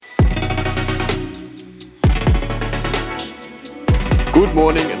Good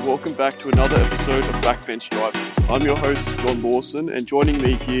morning and welcome back to another episode of Backbench Drivers. I'm your host, John Lawson, and joining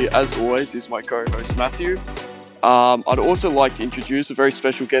me here, as always, is my co-host, Matthew. I'd also like to introduce a very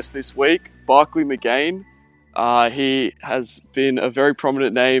special guest this week, Barclay Mcgain. He has been a very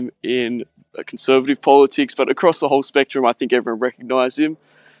prominent name in conservative politics, but across the whole spectrum, I think everyone recognises him.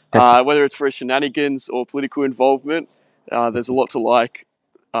 Whether it's for his shenanigans or political involvement, there's a lot to like.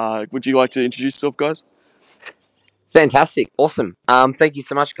 Would you like to introduce yourself, guys? Fantastic. Awesome. Thank you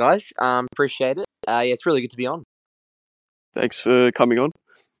so much, guys. Appreciate it. It's really good to be on. Thanks for coming on.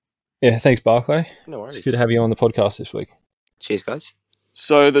 Yeah, thanks, Barclay. No worries. It's good to have you on the podcast this week. Cheers, guys.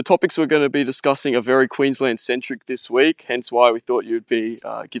 So the topics we're going to be discussing are very Queensland-centric this week, hence why we thought you'd be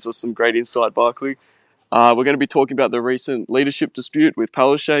gives us some great insight, Barclay. We're going to be talking about the recent leadership dispute with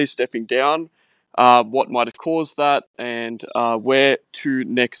Palaszczuk stepping down, what might have caused that, and where to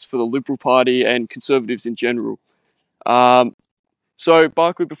next for the Liberal Party and Conservatives in general. So,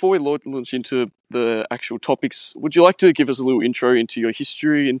 Barclay, before we launch into the actual topics, would you like to give us a little intro into your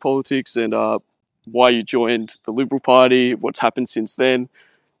history in politics and why you joined the Liberal Party, what's happened since then?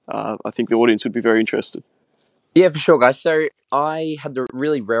 I think the audience would be very interested. Yeah, for sure, guys. So I had the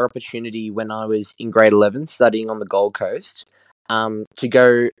really rare opportunity when I was in grade 11 studying on the Gold Coast to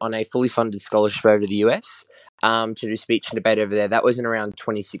go on a fully funded scholarship over to the US to do speech and debate over there. That was in around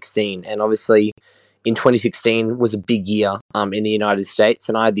 2016. And obviously in 2016 was a big year in the United States.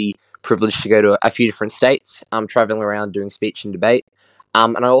 And I had the privilege to go to a few different states, traveling around doing speech and debate.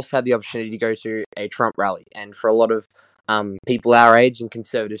 And I also had the opportunity to go to a Trump rally. And for a lot of people our age in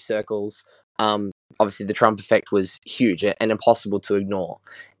conservative circles, obviously the Trump effect was huge and impossible to ignore.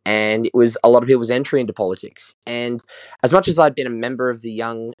 And it was a lot of people's entry into politics. And as much as I'd been a member of the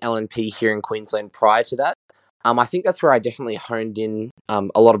Young LNP here in Queensland prior to that, I think that's where I definitely honed in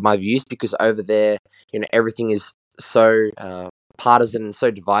a lot of my views, because over there, everything is so partisan and so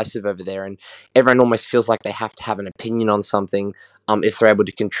divisive over there, and everyone almost feels like they have to have an opinion on something if they're able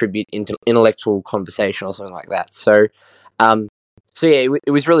to contribute into intellectual conversation or something like that. So yeah,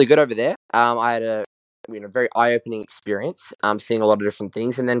 it was really good over there. I had a very eye-opening experience, seeing a lot of different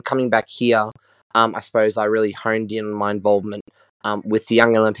things, and then coming back here, I suppose I really honed in on my involvement with the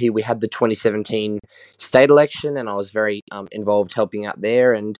Young LNP. We had the 2017 state election, and I was very involved helping out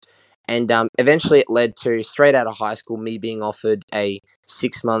there, and eventually it led to, straight out of high school, me being offered a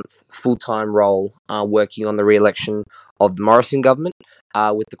 6-month full-time role working on the re-election of the Morrison government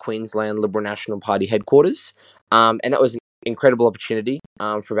with the Queensland Liberal National Party headquarters, and that was an incredible opportunity.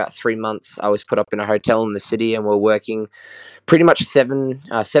 For about 3 months, I was put up in a hotel in the city, and we're working pretty much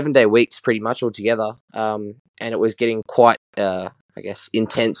 7-day weeks, pretty much altogether. And it was getting quite,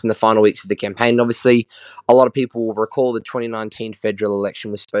 intense in the final weeks of the campaign. And obviously, a lot of people will recall the 2019 federal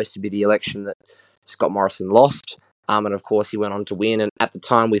election was supposed to be the election that Scott Morrison lost. And of course, he went on to win. And at the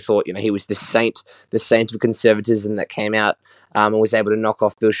time, we thought, he was the saint of conservatism that came out and was able to knock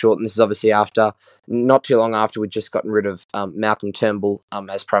off Bill Shorten. This is obviously not too long after we'd just gotten rid of Malcolm Turnbull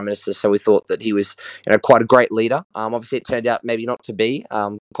as Prime Minister. So we thought that he was, quite a great leader. Obviously, it turned out maybe not to be.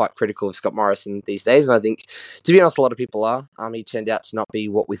 Quite critical of Scott Morrison these days. And I think, to be honest, a lot of people are. He turned out to not be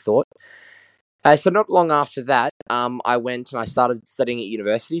what we thought. So not long after that, I went and I started studying at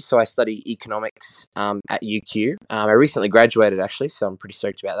university. So I study economics at UQ. I recently graduated, actually, so I'm pretty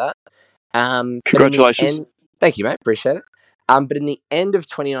stoked about that. Congratulations. Thank you, mate. Appreciate it. But in the end of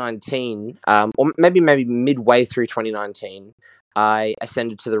 2019, or maybe midway through 2019, I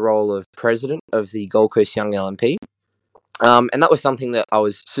ascended to the role of president of the Gold Coast Young LNP. And that was something that I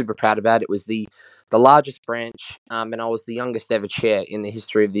was super proud about. It was the largest branch, and I was the youngest ever chair in the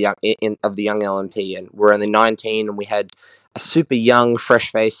history of the Young LNP. And we're only 19, and we had a super young,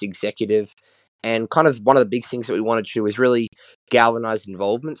 fresh-faced executive. And kind of one of the big things that we wanted to do was really galvanise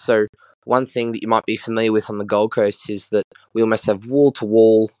involvement. So one thing that you might be familiar with on the Gold Coast is that we almost have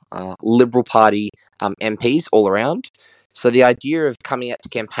wall-to-wall Liberal Party MPs all around. So the idea of coming out to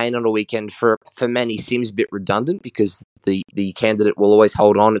campaign on a weekend for many seems a bit redundant, because the candidate will always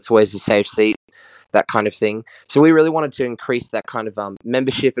hold on. It's always a safe seat, that kind of thing. So we really wanted to increase that kind of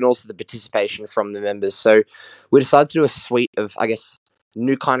membership and also the participation from the members. So we decided to do a suite of,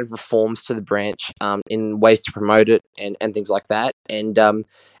 new kind of reforms to the branch in ways to promote it and things like that. And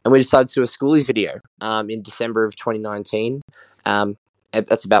we decided to do a schoolies video in December of 2019.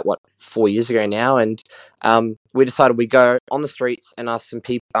 That's about 4 years ago now, and we decided we'd go on the streets and ask some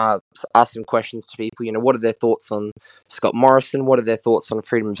questions to people. What are their thoughts on Scott Morrison? What are their thoughts on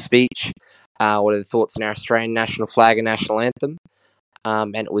freedom of speech? What are their thoughts on our Australian national flag and national anthem?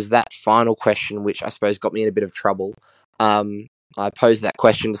 And it was that final question which I suppose got me in a bit of trouble. I posed that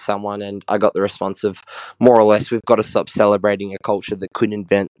question to someone, and I got the response of more or less, we've got to stop celebrating a culture that couldn't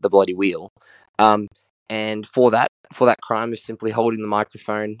invent the bloody wheel. Um, and for that crime of simply holding the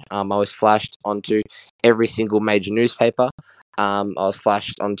microphone, I was flashed onto every single major newspaper. I was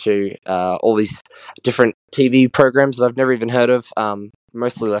flashed onto all these different TV programs that I've never even heard of,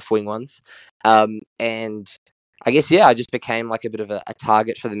 mostly left-wing ones. And I guess, yeah, I just became like a bit of a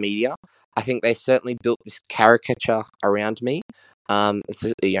target for the media. I think they certainly built this caricature around me. It's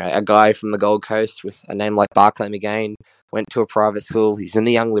a guy from the Gold Coast with a name like Barclay Mcgain, went to a private school. He's in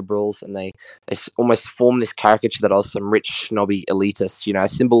the Young Liberals, and they almost formed this caricature that I was some rich, snobby elitist, a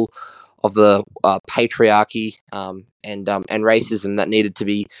symbol of the patriarchy and racism that needed to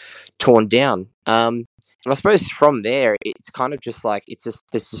be torn down. And I suppose from there, it's kind of just like there's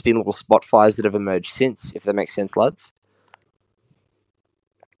just been little spot fires that have emerged since, if that makes sense, lads.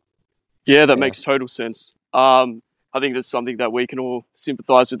 Yeah, that Yeah. makes total sense. I think that's something that we can all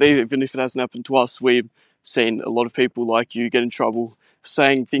sympathise with, even if it hasn't happened to us. We've seen a lot of people like you get in trouble for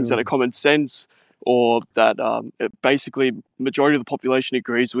saying things that are common sense or that basically majority of the population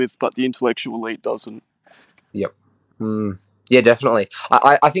agrees with, but the intellectual elite doesn't. Yep. Yeah, definitely.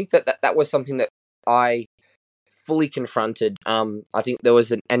 I think that was something that I fully confronted. I think there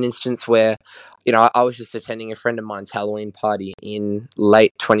was an instance where, I was just attending a friend of mine's Halloween party in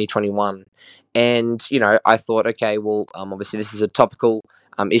late 2021, and I thought, okay, well, obviously this is a topical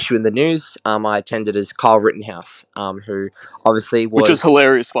issue in the news. I attended as Kyle Rittenhouse, who obviously Which was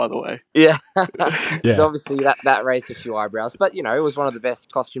hilarious, by the way. yeah. Yeah. So obviously that raised a few eyebrows, but it was one of the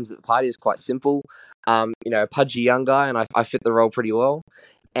best costumes at the party. It was quite simple. A pudgy young guy, and I fit the role pretty well.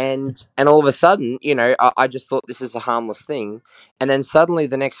 And all of a sudden, I just thought this is a harmless thing, and then suddenly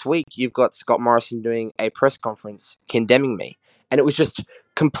the next week you've got Scott Morrison doing a press conference condemning me, and it was just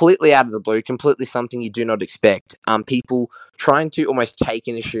completely out of the blue, completely something you do not expect. People trying to almost take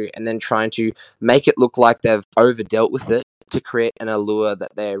an issue and then trying to make it look like they've overdealt with it to create an allure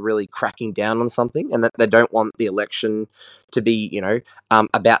that they're really cracking down on something, and that they don't want the election to be,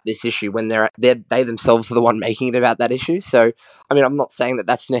 about this issue when they themselves are the one making it about that issue. So, I mean, I'm not saying that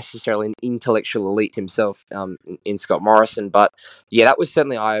that's necessarily an intellectual elite himself, in Scott Morrison, but yeah, that was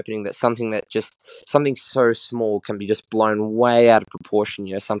certainly eye-opening. That something so small can be just blown way out of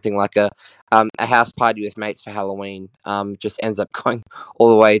proportion. Something like a house party with mates for Halloween, just ends up going all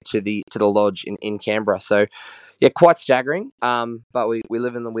the way to the lodge in Canberra. So, yeah, quite staggering. But we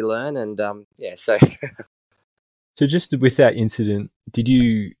live and we learn, and yeah. So, So just with that incident, did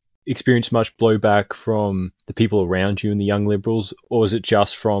you experience much blowback from the people around you and the Young Liberals, or was it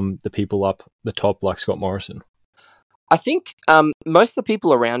just from the people up the top like Scott Morrison? I think most of the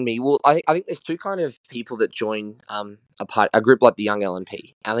people around me. Well, I think there's two kind of people that join a group like the Young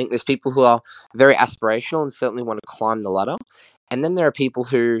LNP. I think there's people who are very aspirational and certainly want to climb the ladder. And then there are people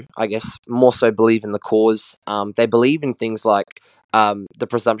who, I guess, more so believe in the cause. They believe in things like the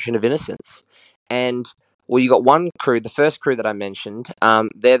presumption of innocence. And, well, you got one crew, the first crew that I mentioned,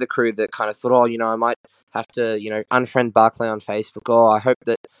 they're the crew that kind of thought, I might have to, unfriend Barclay on Facebook. Oh, I hope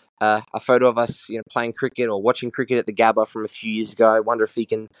that a photo of us, playing cricket or watching cricket at the Gabba from a few years ago. I wonder if he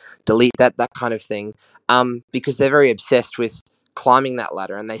can delete that kind of thing. Because they're very obsessed with climbing that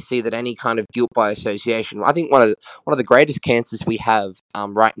ladder, and they see that any kind of guilt by association. I think one of the greatest cancers we have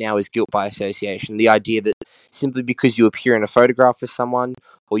right now is guilt by association. The idea that simply because you appear in a photograph with someone,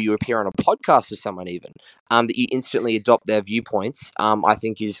 or you appear on a podcast with someone, even that you instantly adopt their viewpoints, I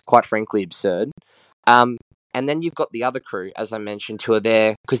think is quite frankly absurd. And then you've got the other crew, as I mentioned, who are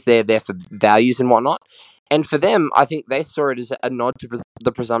there because they're there for values and whatnot. And for them, I think they saw it as a nod to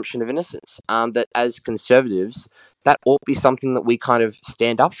the presumption of innocence. That as conservatives, that ought to be something that we kind of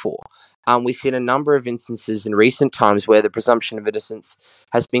stand up for. We've seen a number of instances in recent times where the presumption of innocence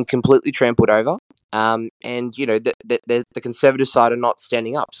has been completely trampled over. And, the conservative side are not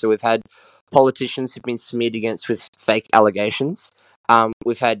standing up. So we've had politicians who've been smeared against with fake allegations.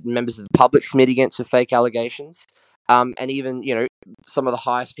 We've had members of the public smeared against with fake allegations, and even some of the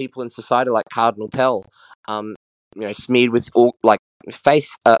highest people in society, like Cardinal Pell, smeared with all like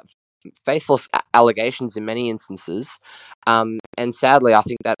faceless allegations in many instances. And sadly, I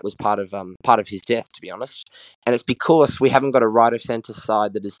think that was part of his death, to be honest. And it's because we haven't got a right of centre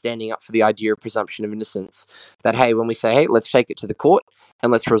side that is standing up for the idea of presumption of innocence. That hey, when we say hey, let's take it to the court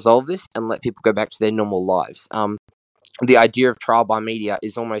and let's resolve this and let people go back to their normal lives. The idea of trial by media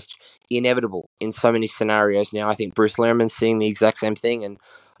is almost inevitable in so many scenarios now. I think Bruce Lehrman's seeing the exact same thing, and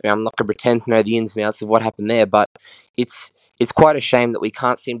I'm not going to pretend to know the ins and outs of what happened there, but it's quite a shame that we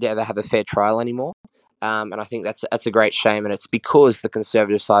can't seem to ever have a fair trial anymore. And I think that's a great shame, and it's because the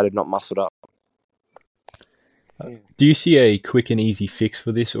conservative side have not muscled up. Do you see a quick and easy fix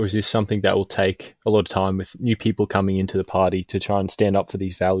for this, or is this something that will take a lot of time with new people coming into the party to try and stand up for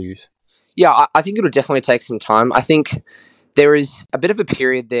these values? Yeah, I think it'll definitely take some time. I think there is a bit of a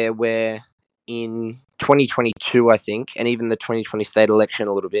period there where in 2022, I think, and even the 2020 state election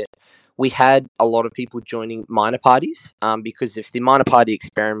a little bit, we had a lot of people joining minor parties because if the minor party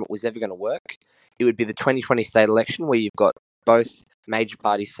experiment was ever going to work, it would be the 2020 state election where you've got both major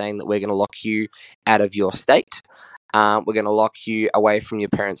parties saying that we're going to lock you out of your state. We're going to lock you away from your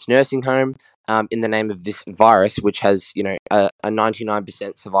parents' nursing home in the name of this virus, which has, a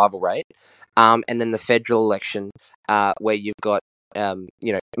 99% survival rate. And then the federal election, where you've got,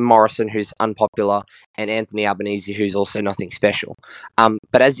 Morrison, who's unpopular, and Anthony Albanese, who's also nothing special.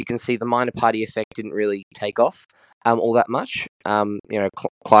 But as you can see, the minor party effect didn't really take off all that much.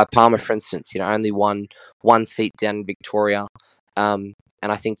 Clive Palmer, for instance, only won one seat down in Victoria. And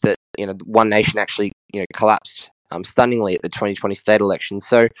I think that, One Nation actually, collapsed stunningly at the 2020 state election.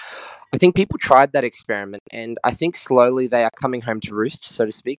 So I think people tried that experiment, and I think slowly they are coming home to roost, so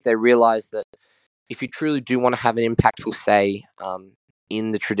to speak. They realise that if you truly do want to have an impactful say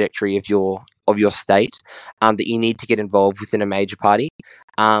in the trajectory of your state, that you need to get involved within a major party.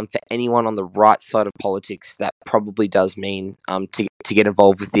 For anyone on the right side of politics, that probably does mean to get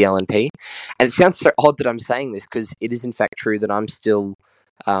involved with the LNP. And it sounds so odd that I'm saying this because it is in fact true that I'm still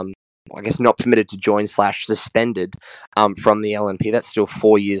I guess not permitted to join / suspended from the LNP. That's still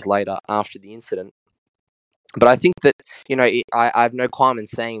 4 years later after the incident. But I think that, I have no qualm in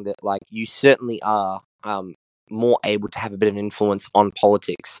saying that, like, you certainly are more able to have a bit of influence on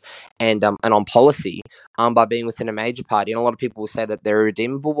politics and on policy by being within a major party. And a lot of people will say that they're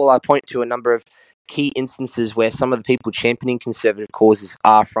irredeemable. Well, I point to a number of key instances where some of the people championing conservative causes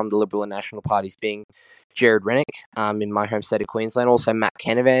are from the Liberal and National parties, being Jared Rennick in my home state of Queensland, also Matt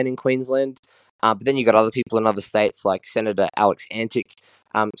Canavan in Queensland. But then you've got other people in other states like Senator Alex Antic.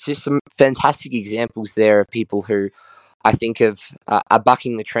 So some fantastic examples there of people who I think are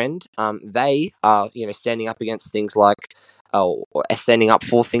bucking the trend. They are, standing up against things like, standing up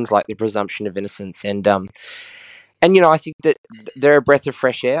for things like the presumption of innocence, and I think that they're a breath of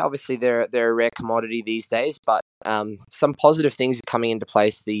fresh air. Obviously, they're a rare commodity these days, but some positive things are coming into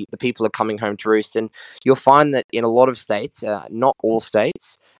place. The people are coming home to roost, and you'll find that in a lot of states, not all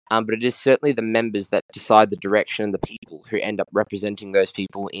states, but it is certainly the members that decide the direction and the people who end up representing those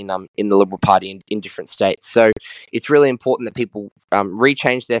people in the Liberal Party in different states. So it's really important that people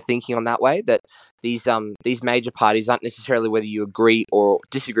rechange their thinking on that way, that these major parties aren't necessarily whether you agree or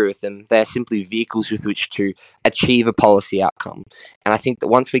disagree with them. They are simply vehicles with which to achieve a policy outcome. And I think that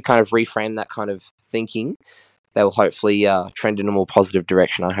once we kind of reframe that kind of thinking, they will hopefully trend in a more positive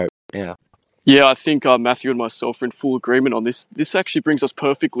direction, I hope. Yeah. Yeah, I think Matthew and myself are in full agreement on this. This actually brings us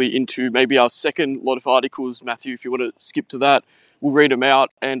perfectly into maybe our second lot of articles. Matthew, if you want to skip to that, we'll read them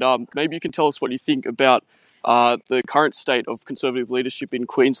out, and maybe you can tell us what you think about the current state of Conservative leadership in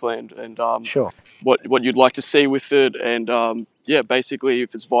Queensland, and Sure. what you'd like to see with it, and basically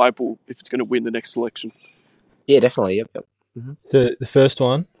if it's viable, if it's going to win the next election. Yeah, definitely. Yep. Mm-hmm. The first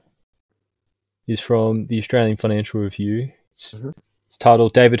one is from the Australian Financial Review. It's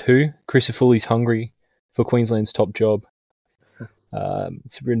titled "David Who? Crucifulli's Hungry for Queensland's Top Job."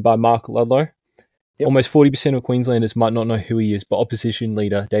 It's written by Mark Ludlow. Yep. Almost 40% of Queenslanders might not know who he is, but opposition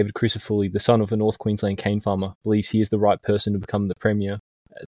leader David Crucifulli, the son of a North Queensland cane farmer, believes he is the right person to become the premier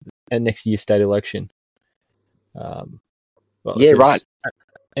at next year's state election. Right.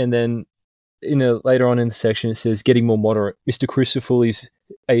 And then later on in the section, it says, "Getting more moderate. Mr. Crucifulli is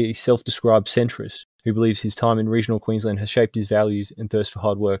a self-described centrist who believes his time in regional Queensland has shaped his values and thirst for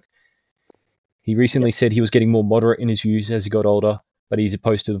hard work. He recently said he was getting more moderate in his views as he got older, but he's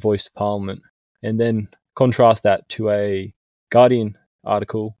opposed to the voice to Parliament." And then contrast that to a Guardian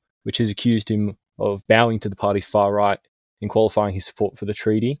article, which has accused him of bowing to the party's far right in qualifying his support for the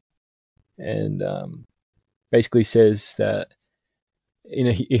treaty. And basically says that in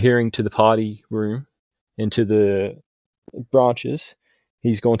a hearing to the party room and to the branches,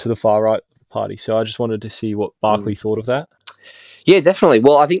 he's gone to the far right of the party. So I just wanted to see what Barclay thought of that. Yeah, definitely.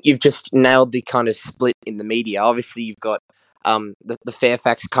 Well, I think you've just nailed the kind of split in the media. Obviously, you've got the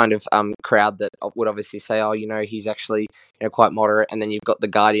Fairfax kind of crowd that would obviously say, oh, he's actually quite moderate, and then you've got the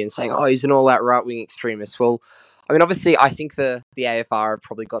Guardian saying, oh, he's an all-out right-wing extremist. Well, I mean, obviously, I think the AFR have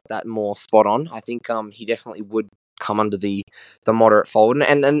probably got that more spot on. I think he definitely would come under the moderate fold,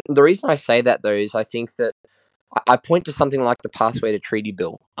 and the reason I say that though is I think that I point to something like the Pathway to Treaty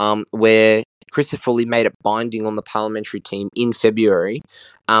Bill, where Crucifulli made it binding on the parliamentary team in February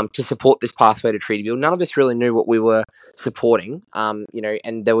to support this pathway to treaty bill. None of us really knew what we were supporting,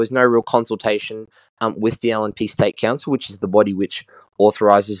 and there was no real consultation with the LNP State Council, which is the body which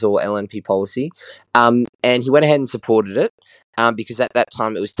authorises all LNP policy. And he went ahead and supported it because at that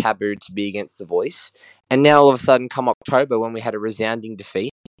time it was tabooed to be against the voice. And now all of a sudden, come October, when we had a resounding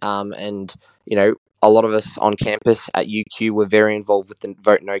defeat, and a lot of us on campus at UQ were very involved with the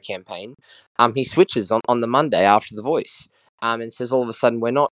Vote No campaign, he switches on the Monday after the voice. And says all of a sudden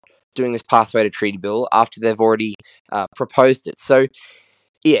we're not doing this pathway to treaty bill after they've already proposed it. So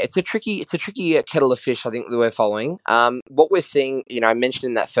yeah, it's a tricky kettle of fish, I think, that we're following. What we're seeing, I mentioned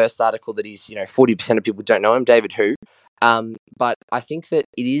in that first article that he's 40% of people don't know him, David Who. But I think that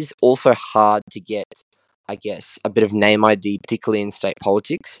it is also hard to get, I guess, a bit of name ID, particularly in state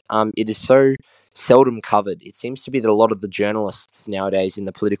politics. It is so seldom covered. It seems to be that a lot of the journalists nowadays in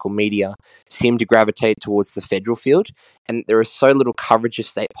the political media seem to gravitate towards the federal field, and there is so little coverage of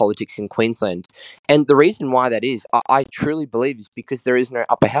state politics in Queensland. And the reason why that is, I truly believe, is because there is no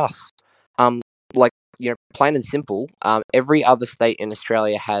upper house. Plain and simple, every other state in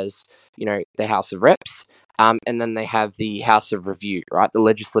Australia has, the House of Reps, and then they have the House of Review, right, the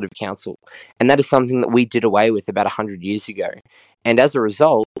Legislative Council. And that is something that we did away with about 100 years ago. And as a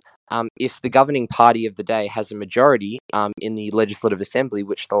result, if the governing party of the day has a majority in the Legislative Assembly,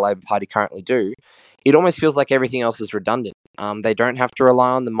 which the Labor Party currently do, it almost feels like everything else is redundant. They don't have to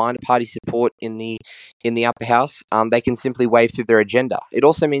rely on the minor party support in the upper house. They can simply wave through their agenda. It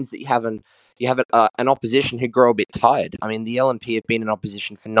also means that you have an opposition who grow a bit tired. I mean, the LNP have been in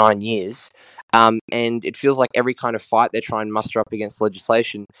opposition for 9 years, and it feels like every kind of fight they try and muster up against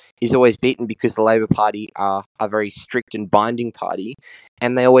legislation is always beaten because the Labor Party are a very strict and binding party,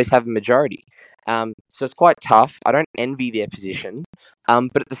 and they always have a majority. So it's quite tough. I don't envy their position,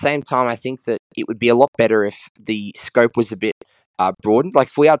 but at the same time, I think that it would be a lot better if the scope was a bit broadened. Like,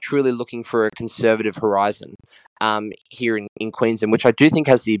 if we are truly looking for a conservative horizon here in Queensland, which I do think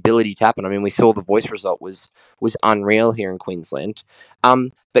has the ability to happen. I mean, we saw the voice result was unreal here in Queensland.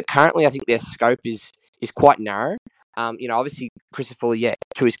 But currently, I think their scope is quite narrow. Obviously, Christopher,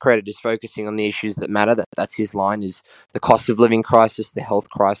 to his credit, is focusing on the issues that matter. That's his line: is the cost of living crisis, the health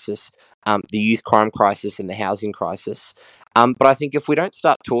crisis, the youth crime crisis, and the housing crisis. But I think if we don't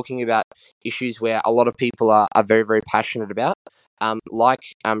start talking about issues where a lot of people are very, very passionate about,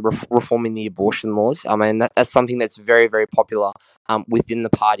 reforming the abortion laws. I mean, that's something that's very, very popular within the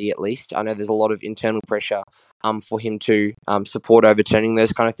party, at least. I know there's a lot of internal pressure for him to support overturning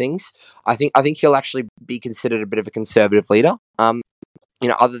those kind of things. I think he'll actually be considered a bit of a conservative leader.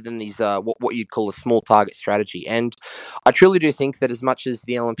 Other than these, what you'd call a small target strategy. And I truly do think that as much as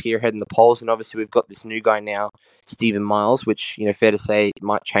the LNP are ahead in the polls, and obviously we've got this new guy now, Stephen Miles, which, fair to say,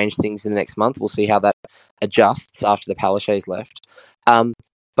 might change things in the next month. We'll see how that adjusts after the Palaszczuk's left.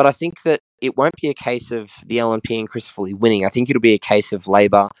 But I think that it won't be a case of the LNP and Chris Foley winning. I think it'll be a case of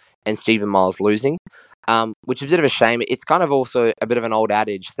Labor and Stephen Miles losing, which is a bit of a shame. It's kind of also a bit of an old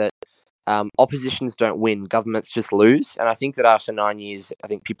adage that oppositions don't win, governments just lose. And I think that after 9 years, I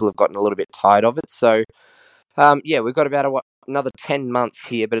think people have gotten a little bit tired of it. So, we've got about another 10 months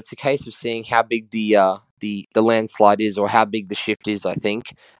here, but it's a case of seeing how big the landslide is, or how big the shift is, I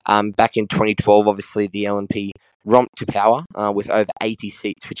think. Back in 2012, obviously, the LNP romped to power with over 80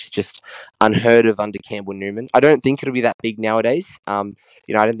 seats, which is just unheard of under Campbell Newman. I don't think it'll be that big nowadays. I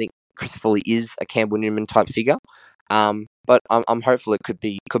don't think Chris Foley is a Campbell Newman type figure. But I'm hopeful it could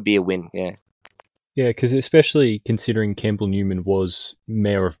be a win. Yeah. Yeah, because especially considering Campbell Newman was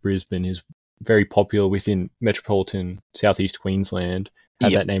mayor of Brisbane, is very popular within metropolitan southeast Queensland,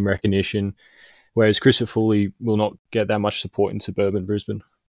 had that name recognition, whereas Christopher Foley will not get that much support in suburban Brisbane.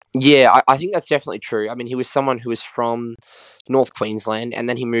 Yeah, I think that's definitely true. I mean, he was someone who was from North Queensland, and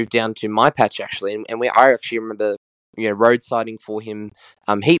then he moved down to my patch, actually, and I actually remember road siding for him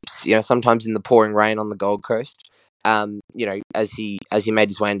heaps. Sometimes in the pouring rain on the Gold Coast. As he made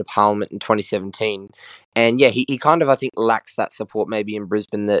his way into Parliament in 2017, and he kind of, I think, lacks that support maybe in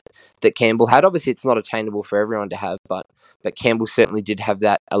Brisbane that Campbell had. Obviously, it's not attainable for everyone to have, but Campbell certainly did have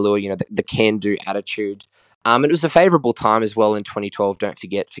that allure, the can-do attitude. It was a favourable time as well in 2012. Don't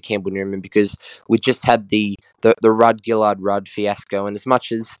forget, for Campbell Newman, because we just had the Rudd-Gillard-Rudd fiasco, and as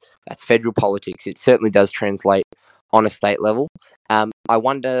much as that's federal politics, it certainly does translate on a state level. I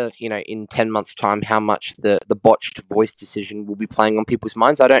wonder, in 10 months' time, how much the botched voice decision will be playing on people's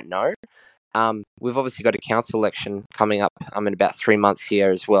minds. I don't know. We've obviously got a council election coming up in about 3 months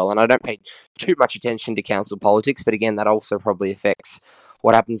here as well, and I don't pay too much attention to council politics, but again, that also probably affects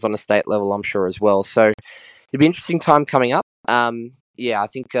what happens on a state level, I'm sure, as well. So it'll be an interesting time coming up. I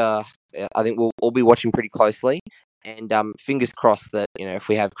think we'll all be watching pretty closely. And fingers crossed that, if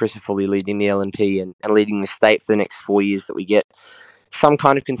we have Crisafulli leading the LNP and leading the state for the next 4 years, that we get some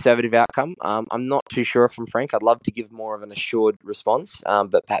kind of conservative outcome. I'm not too sure if I'm frank. I'd love to give more of an assured response,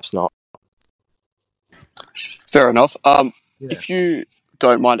 but perhaps not. Fair enough. Yeah. If you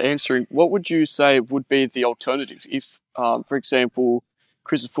don't mind answering, what would you say would be the alternative if, for example,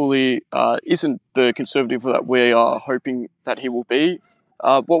 Crisafulli isn't the Conservative that we are hoping that he will be?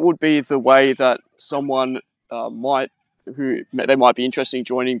 What would be the way that someone who they might be interested in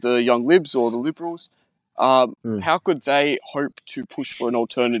joining the Young Libs or the Liberals, how could they hope to push for an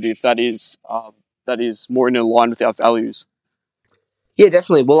alternative that is more in line with our values? Yeah,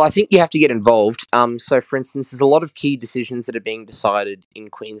 definitely. Well, I think you have to get involved. So, for instance, there's a lot of key decisions that are being decided in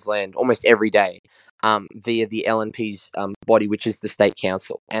Queensland almost every day via the LNP's body, which is the State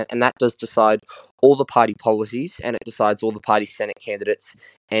Council. And that does decide all the party policies, and it decides all the party Senate candidates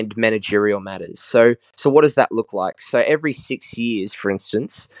and managerial matters. So what does that look like? So every 6 years, for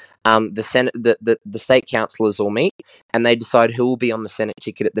instance, the Senate, the State Councillors all meet, and they decide who will be on the Senate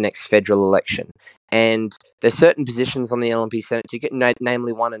ticket at the next federal election. And there's certain positions on the LNP Senate ticket,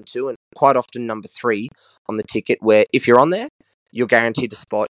 namely 1 and 2, and quite often number 3 on the ticket, where if you're on there, you're guaranteed a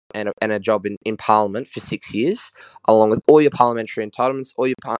spot and a job in Parliament for 6 years, along with all your parliamentary entitlements, all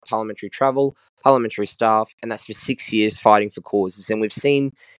your parliamentary travel, parliamentary staff, and that's for 6 years fighting for causes. And we've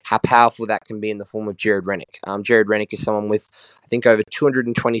seen how powerful that can be in the form of Jared Rennick. Jared Rennick is someone with, I think, over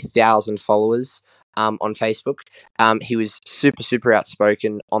 220,000 followers on Facebook. He was super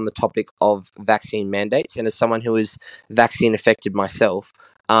outspoken on the topic of vaccine mandates, and as someone who is vaccine affected myself,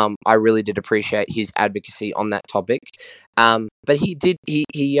 I really did appreciate his advocacy on that topic. But he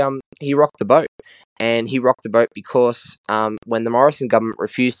rocked the boat, and he rocked the boat because when the Morrison government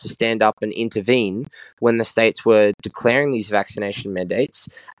refused to stand up and intervene when the states were declaring these vaccination mandates,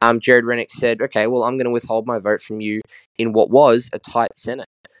 Jared Rennick said, "Okay, well, I'm going to withhold my vote from you in what was a tight Senate."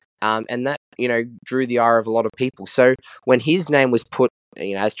 And that, drew the ire of a lot of people. So when his name was put,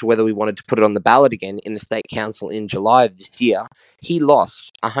 as to whether we wanted to put it on the ballot again in the State Council in July of this year, he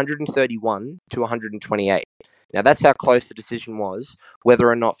lost 131 to 128. Now, that's how close the decision was, whether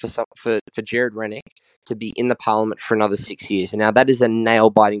or not for Jared Rennick to be in the Parliament for another 6 years. And now that is a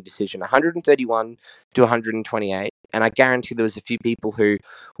nail-biting decision, 131 to 128. And I guarantee there was a few people who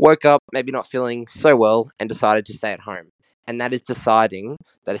woke up, maybe not feeling so well, and decided to stay at home. And that is deciding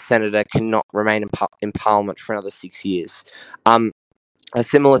that a senator cannot remain in Parliament for another 6 years. A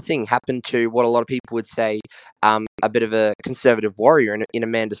similar thing happened to what a lot of people would say a bit of a conservative warrior in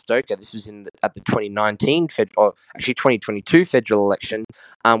Amanda Stoker. This was at the 2019 or actually 2022 federal election,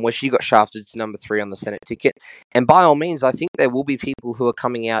 where she got shafted to number 3 on the Senate ticket. And by all means, I think there will be people who are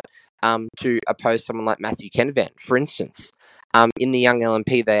coming out to oppose someone like Matthew Canavan, for instance. In the Young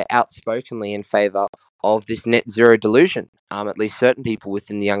LNP, they are outspokenly in favour of this net zero delusion. At least certain people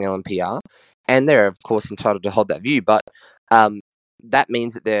within the Young LNP are, and they're of course entitled to hold that view. But that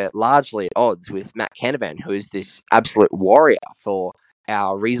means that they're largely at odds with Matt Canavan, who is this absolute warrior for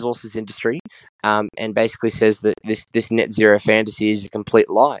our resources industry, and basically says that this net zero fantasy is a complete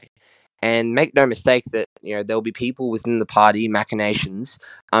lie. And make no mistake that there'll be people within the party machinations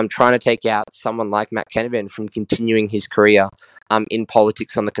trying to take out someone like Matt Canavan from continuing his career in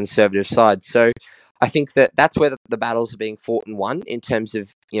politics on the Conservative side. So I think that that's where the battles are being fought and won in terms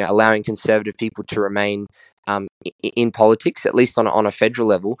of allowing Conservative people to remain in politics, at least on a federal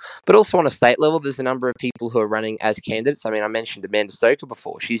level, but also on a state level. There's a number of people who are running as candidates. I mean, I mentioned Amanda Stoker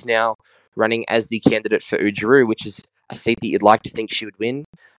before. She's now running as the candidate for Oodgeroo, which is a seat that you'd like to think she would win.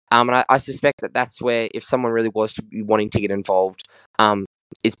 And I suspect that that's where, if someone really was to be wanting to get involved,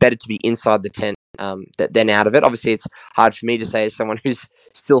 it's better to be inside the tent than out of it. Obviously, it's hard for me to say as someone who's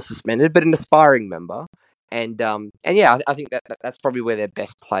still suspended, but an aspiring member. And yeah, I think that's probably where they're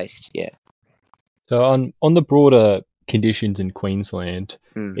best placed. Yeah. So on the broader conditions in Queensland,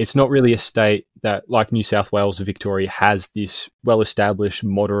 it's not really a state that, like New South Wales or Victoria, has this well-established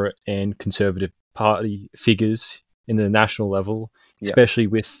moderate and conservative party figures in the national level, especially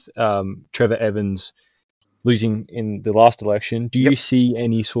with Trevor Evans losing in the last election. Do you see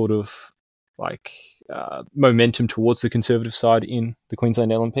any sort of momentum towards the conservative side in the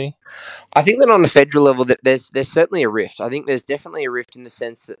Queensland LNP? I think that on the federal level, that there's certainly a rift. I think there's definitely a rift in the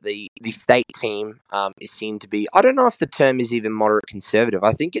sense that the state team is seen to be, I don't know if the term is even moderate conservative.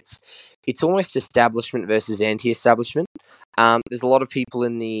 I think it's almost establishment versus anti-establishment. There's a lot of people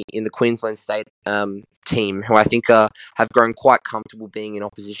in the Queensland state team who I think have grown quite comfortable being in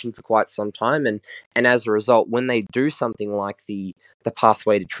opposition for quite some time, and as a result, when they do something like the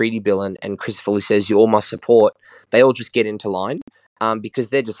pathway to treaty bill and Crisafulli says you all must support, they all just get into line. because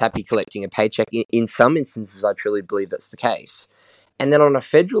they're just happy collecting a paycheck. In some instances, I truly believe that's the case. And then on a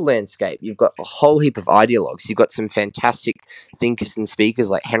federal landscape, you've got a whole heap of ideologues. You've got some fantastic thinkers and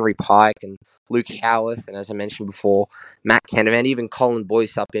speakers like Henry Pike and Luke Howarth, and as I mentioned before, Matt Kennedy, and even Colin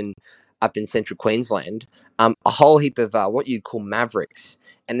Boyce up in central Queensland. A whole heap of what you'd call mavericks.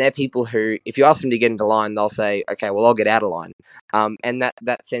 And they're people who, if you ask them to get into line, they'll say, okay, well, I'll get out of line. And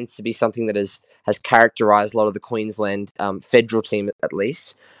that tends to be something that has characterised a lot of the Queensland federal team, at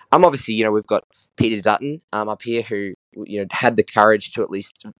least. Obviously, we've got Peter Dutton up here who, had the courage to at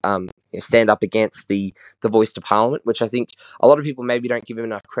least stand up against the voice to Parliament, which I think a lot of people maybe don't give him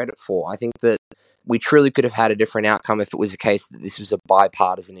enough credit for. I think that we truly could have had a different outcome if it was a case that this was a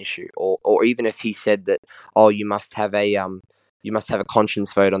bipartisan issue, or even if he said that, oh, you must have a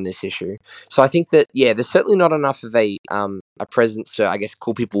conscience vote on this issue. So I think that, there's certainly not enough of a presence to, I guess,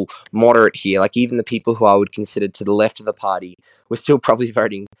 call people moderate here. Like, even the people who I would consider to the left of the party were still probably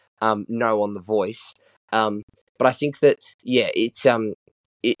voting no on the voice. But I think that, it's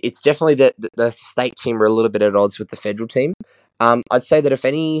definitely that the state team are a little bit at odds with the federal team. I'd say that if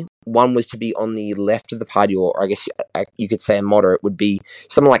anyone was to be on the left of the party, or I guess you could say a moderate, would be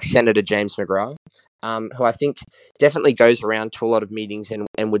someone like Senator James McGrath, who I think definitely goes around to a lot of meetings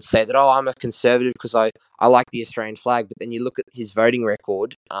and would say that, oh, I'm a conservative because I like the Australian flag. But then you look at his voting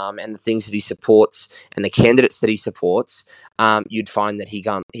record and the things that he supports and the candidates that he supports, you'd find that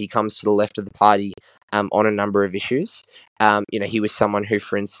he comes to the left of the party on a number of issues. He was someone who,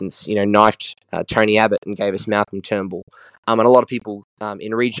 for instance, knifed Tony Abbott and gave us Malcolm Turnbull. And a lot of people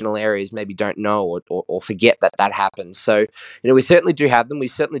in regional areas maybe don't know or forget that happened. So, we certainly do have them. We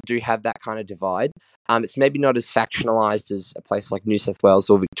certainly do have that kind of divide. It's maybe not as factionalized as a place like New South Wales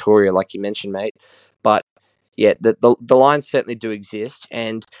or Victoria, like you mentioned, mate. But yeah, the lines certainly do exist.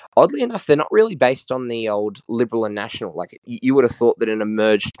 And oddly enough, they're not really based on the old Liberal and National. Like, you would have thought that in a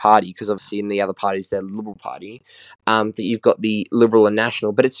merged party, because obviously in the other parties, they're the Liberal Party, that you've got the Liberal and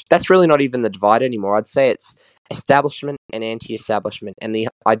National. But that's really not even the divide anymore. I'd say it's establishment and anti-establishment, and the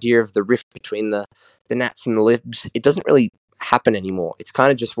idea of the rift between the Nats and the Libs, it doesn't really happen anymore. It's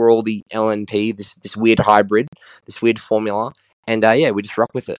kind of just we're all the LNP, this weird hybrid, this weird formula, and we just rock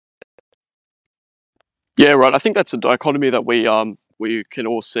with it. Yeah, right. I think that's a dichotomy that we can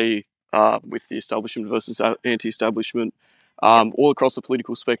all see with the establishment versus anti-establishment all across the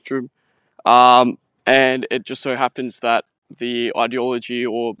political spectrum. And it just so happens that the ideology,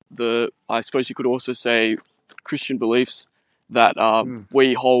 or I suppose you could also say Christian beliefs that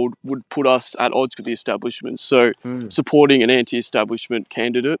we hold, would put us at odds with the establishment. So supporting an anti-establishment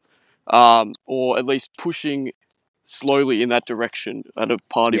candidate, or at least pushing slowly in that direction at a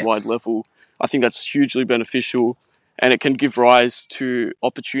party-wide level, I think that's hugely beneficial, and it can give rise to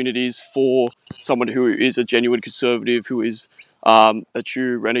opportunities for someone who is a genuine conservative, who is a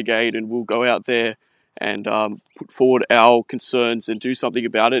true renegade, and will go out there and put forward our concerns and do something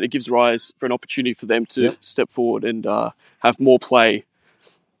about it. It gives rise for an opportunity for them to step forward and have more play.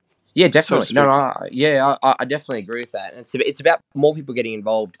 Yeah, definitely. So I definitely agree with that. And it's about more people getting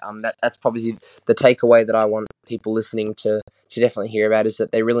involved. That's probably the takeaway that I want people listening to definitely hear about, is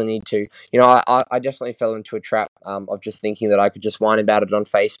that they really need to. I definitely fell into a trap of just thinking that I could just whine about it on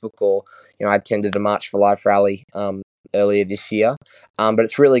Facebook, or I attended a March for Life rally earlier this year. But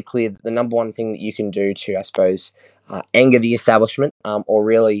it's really clear that the number one thing that you can do to, I suppose, anger the establishment, or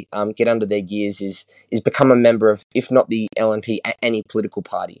really get under their gears, is become a member of, if not the LNP, any political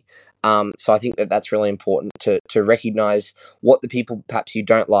party. So I think that's really important to recognise what the people perhaps you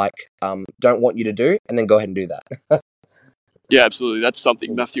don't like don't want you to do, and then go ahead and do that. Yeah, absolutely. That's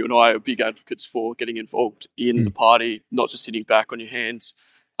something Matthew and I are big advocates for, getting involved in the party, not just sitting back on your hands.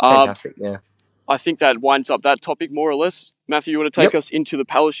 Fantastic, yeah. I think that winds up that topic more or less. Matthew, you want to take us into the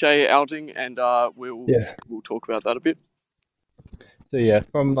Palaszczuk outing, and we'll talk about that a bit? So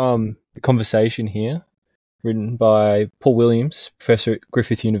from the conversation here, written by Paul Williams, professor at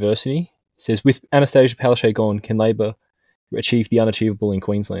Griffith University, says, with Anastasia Palaszczuk gone, can Labor achieve the unachievable in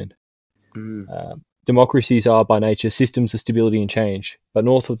Queensland? Democracies are by nature systems of stability and change, but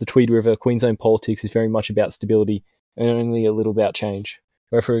north of the Tweed River, Queensland politics is very much about stability and only a little about change.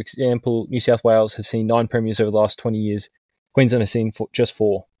 Where, for example, New South Wales has seen 9 premiers over the last 20 years, Queensland has seen just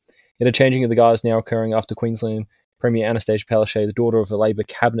 4. Yet a changing of the guard is now occurring after Queensland Premier Anastasia Palaszczuk, the daughter of a Labor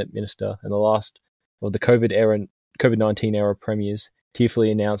cabinet minister and the last of the COVID-19 era premiers,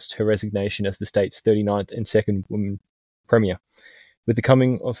 tearfully announced her resignation as the state's 39th and second woman premier. With the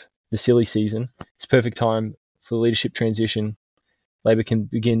coming of the silly season, it's perfect time for the leadership transition. Labor can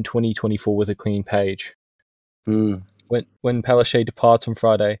begin 2024 with a clean page. When Palaszczuk departs on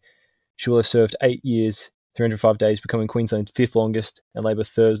Friday, she will have served 8 years 305 days, becoming Queensland's 5th longest and Labor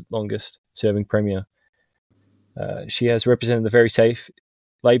 3rd longest serving Premier. She has represented the very safe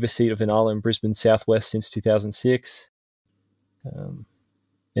Labor seat of Inala in Brisbane Southwest since 2006.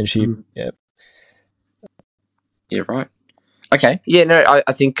 And she, yeah. You're right. Okay. Yeah, no,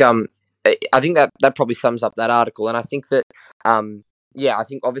 I think that probably sums up that article. And I think that, I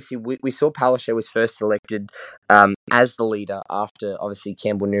think obviously we saw Palaszczuk was first elected as the leader after obviously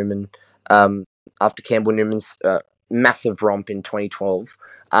Campbell Newman's massive romp in 2012.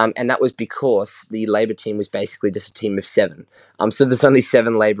 And that was because the Labor team was basically just a team of 7. So there's only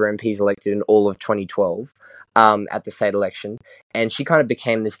 7 Labor MPs elected in all of 2012 at the state election. And she kind of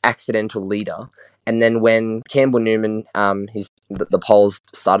became this accidental leader. And then when Campbell Newman, the polls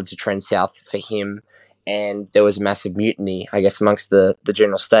started to trend south for him, and there was a massive mutiny, I guess, amongst the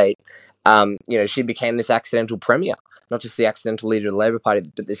general state, she became this accidental premier, not just the accidental leader of the Labor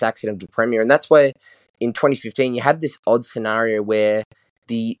Party, but this accidental premier. And that's where, in 2015, you had this odd scenario where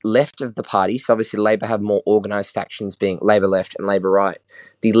the left of the party, so obviously Labor have more organised factions being Labor left and Labor right.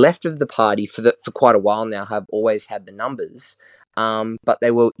 The left of the party for quite a while now have always had the numbers, but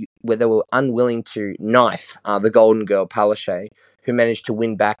they were unwilling to knife the Golden Girl Palaszczuk, who managed to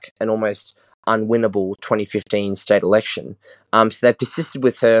win back an almost unwinnable 2015 state election. So they persisted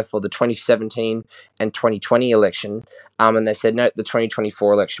with her for the 2017 and 2020 election, and they said, no, the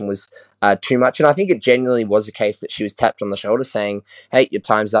 2024 election was too much. And I think it genuinely was a case that she was tapped on the shoulder saying, hey, your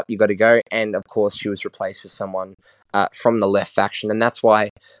time's up, you got to go. And of course, she was replaced with someone from the left faction. And that's why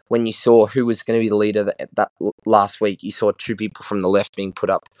when you saw who was going to be the leader that last week, you saw 2 people from the left being put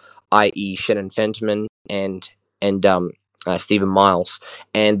up, i.e. Shannon Fentiman and Stephen Miles.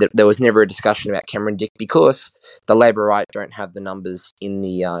 And there was never a discussion about Cameron Dick because the Labor right don't have the numbers in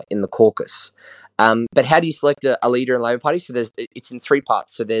the caucus. But how do you select a leader in the Labor Party? So it's in 3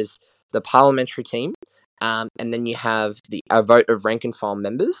 parts. So there's the parliamentary team, and then you have a vote of rank and file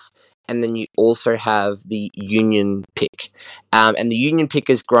members, and then you also have the union pick. And the union pick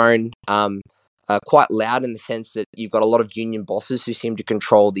has grown quite loud in the sense that you've got a lot of union bosses who seem to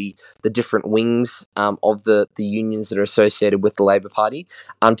control the different wings of the unions that are associated with the Labor Party,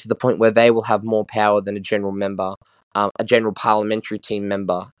 to the point where they will have more power than a general member, a general parliamentary team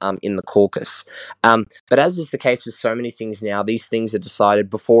member in the caucus. But as is the case with so many things now, these things are decided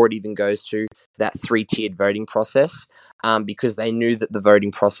before it even goes to that 3-tiered voting process, because they knew that the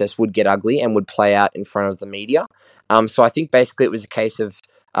voting process would get ugly and would play out in front of the media. So I think basically it was a case of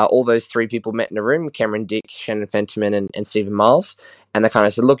all those 3 people met in a room, Cameron Dick, Shannon Fentiman, and Stephen Miles, and they kind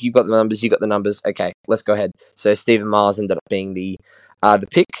of said, look, you got the numbers, okay, let's go ahead. So Stephen Miles ended up being the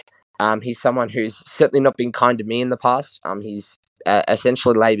pick. He's someone who's certainly not been kind to me in the past. He's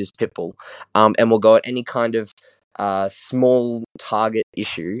essentially Labor's pitbull, and will go at any kind of small target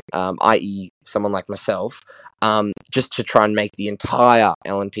issue, i.e. someone like myself, just to try and make the entire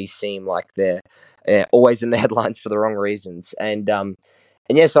LNP seem like they're always in the headlines for the wrong reasons. And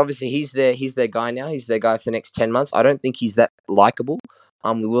yes, obviously he's their guy now. He's their guy for the next 10 months. I don't think he's that likable.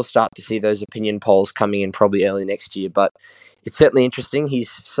 We will start to see those opinion polls coming in probably early next year, but it's certainly interesting.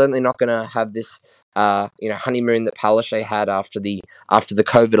 He's certainly not going to have this honeymoon that Palaszczuk had after the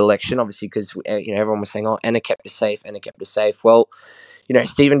COVID election, obviously, because everyone was saying, oh, Anna kept us safe. Well,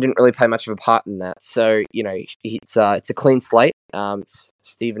 Stephen didn't really play much of a part in that. So, it's a clean slate. It's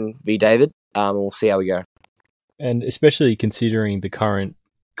Stephen v. David. We'll see how we go. And especially considering the current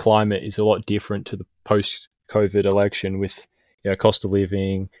climate is a lot different to the post-COVID election with cost of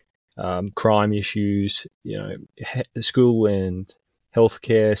living, crime issues, school and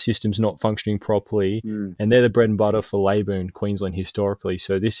healthcare systems not functioning properly, and they're the bread and butter for Labor in Queensland historically.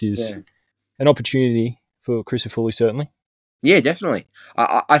 So this is an opportunity for Crucifulli, certainly. Yeah, definitely.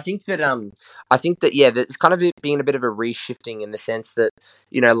 I think that there's kind of been a bit of a reshifting in the sense that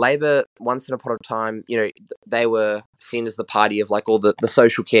Labor once upon a time they were seen as the party of like all the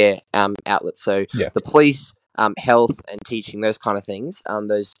social care outlets, so the police, health and teaching, those kind of things,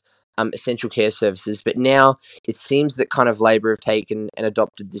 those essential care services. But now it seems that kind of Labor have taken and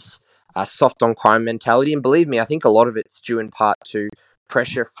adopted this soft on crime mentality, and believe me, I think a lot of it's due in part to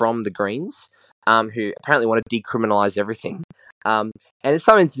pressure from the Greens, who apparently want to decriminalise everything. And in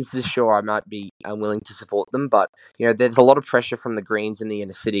some instances, sure, I might be unwilling to support them, but there's a lot of pressure from the Greens in the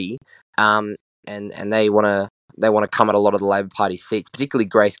inner city, and they want to come at a lot of the Labor Party seats, particularly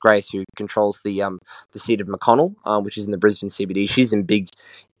Grace, who controls the seat of McConnell, which is in the Brisbane CBD. She's in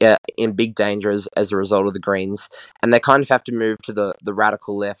big danger as a result of the Greens, and they kind of have to move to the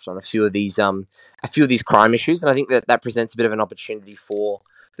radical left on a few of these crime issues, and I think that presents a bit of an opportunity for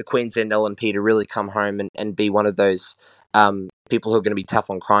the Queensland LNP to really come home and be one of those people who are going to be tough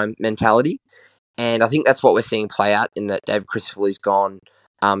on crime mentality. And I think that's what we're seeing play out in that David Christopher's gone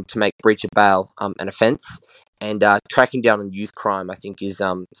to make breach of bail an offence. And cracking down on youth crime, I think, is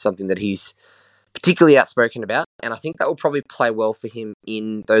something that he's particularly outspoken about. And I think that will probably play well for him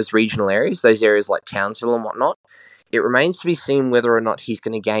in those regional areas, those areas like Townsville and whatnot. It remains to be seen whether or not he's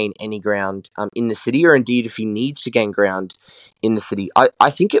going to gain any ground in the city, or indeed if he needs to gain ground in the city. I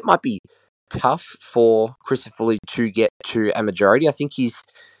think it might be tough for Christopher to get to a majority. I think he's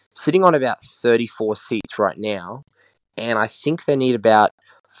sitting on about 34 seats right now, and I think they need about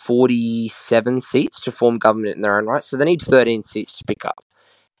 47 seats to form government in their own right. So they need 13 seats to pick up.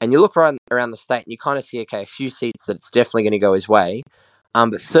 And you look around the state and you kind of see, okay, a few seats that it's definitely going to go his way.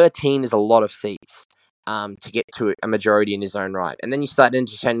 But 13 is a lot of seats to get to a majority in his own right. And then you start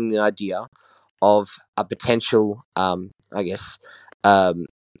entertaining the idea of a potential, I guess,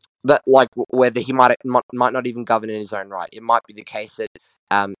 that like whether he might not even govern in his own right. It might be the case that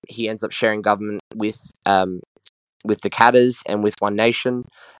he ends up sharing government with the Katters and with One Nation,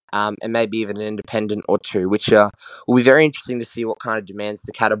 and maybe even an independent or two, which will be very interesting to see what kind of demands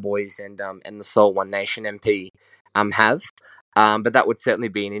the Katter boys and the sole One Nation MP have. But that would certainly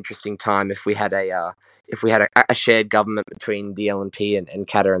be an interesting time if we had a shared government between the LNP and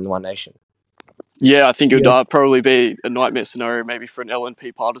Katter and the One Nation. Yeah, I think it would probably be a nightmare scenario maybe for an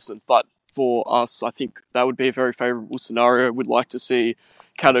LNP partisan, but for us, I think that would be a very favourable scenario. We'd like to see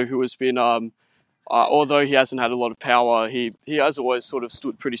Katter, who has been, although he hasn't had a lot of power, he has always sort of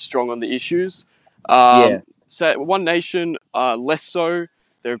stood pretty strong on the issues. So One Nation, less so.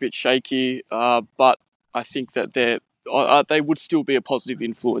 They're a bit shaky, but I think that they would still be a positive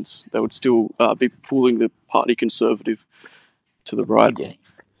influence. They would still be pulling the party Conservative to the right.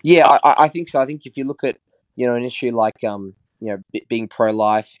 Yeah, I think so. I think if you look at an issue like being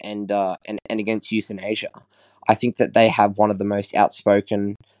pro-life and against euthanasia, I think that they have one of the most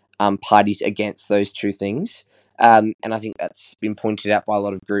outspoken parties against those two things. And I think that's been pointed out by a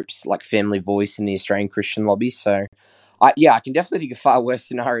lot of groups like Family Voice and the Australian Christian Lobby. So, I can definitely think of far worse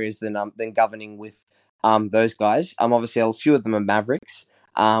scenarios than governing with those guys. Obviously a few of them are mavericks,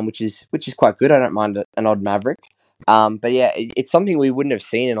 which is quite good. I don't mind an odd maverick. But yeah, it's something we wouldn't have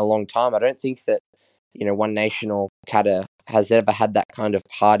seen in a long time. I don't think that One Nation or Katter has ever had that kind of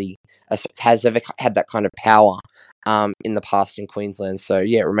party, has ever had that kind of power in the past in Queensland. So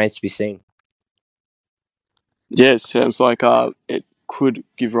yeah, it remains to be seen. Yeah, it sounds like it could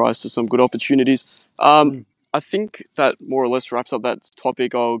give rise to some good opportunities. I think that more or less wraps up that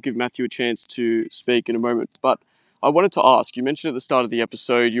topic. I'll give Matthew a chance to speak in a moment, but I wanted to ask, you mentioned at the start of the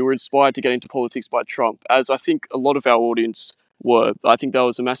episode you were inspired to get into politics by Trump, as I think a lot of our audience were. I think that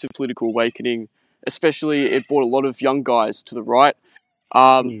was a massive political awakening, especially it brought a lot of young guys to the right.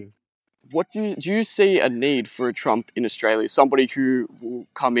 What do you see a need for a Trump in Australia? Somebody who will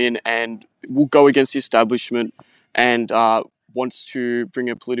come in and will go against the establishment and wants to bring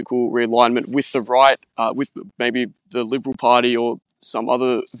a political realignment with the right, with maybe the Liberal Party or some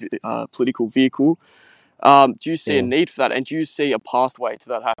other political vehicle. Do you see a need for that? And do you see a pathway to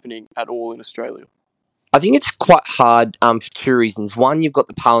that happening at all in Australia? I think it's quite hard for two reasons. One, you've got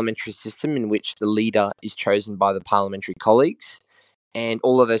the parliamentary system in which the leader is chosen by the parliamentary colleagues. And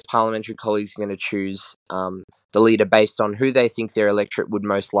all of those parliamentary colleagues are going to choose the leader based on who they think their electorate would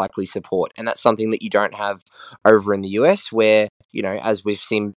most likely support. And that's something that you don't have over in the US, where, as we've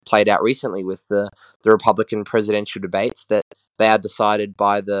seen played out recently with the Republican presidential debates, that they are decided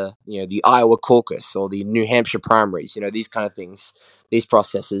by the Iowa caucus or the New Hampshire primaries, these kind of things, these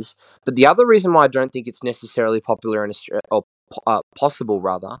processes. But the other reason why I don't think it's necessarily popular in Australia, or possible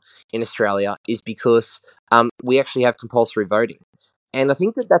rather, in Australia, is because we actually have compulsory voting. And I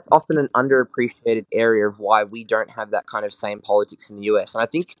think that that's often an underappreciated area of why we don't have that kind of same politics in the US. And I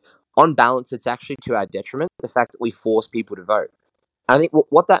think, on balance, it's actually to our detriment, the fact that we force people to vote. And I think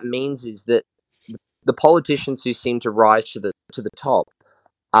what that means is that the politicians who seem to rise to the top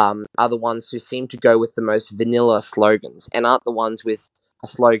are the ones who seem to go with the most vanilla slogans and aren't the ones with a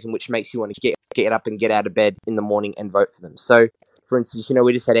slogan which makes you want to get up and get out of bed in the morning and vote for them. So, for instance,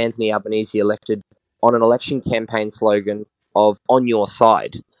 we just had Anthony Albanese elected on an election campaign slogan of "on your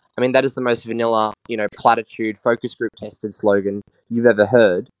side." I mean, that is the most vanilla, platitude, focus group tested slogan you've ever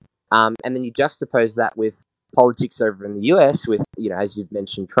heard. And then you juxtapose that with politics over in the US with, as you've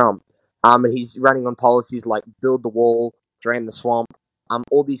mentioned, Trump. And he's running on policies like build the wall, drain the swamp,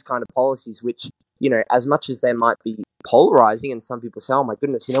 all these kind of policies, which, as much as they might be polarizing, and some people say, oh my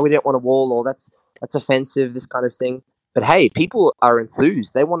goodness, we don't want a wall, or that's offensive, this kind of thing. But hey, people are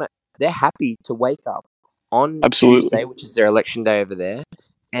enthused. They're happy to wake up on Tuesday, which is their election day over there,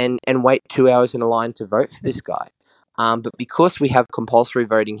 and wait 2 hours in a line to vote for this guy. But because we have compulsory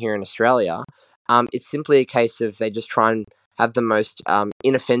voting here in Australia, It's simply a case of they just try and have the most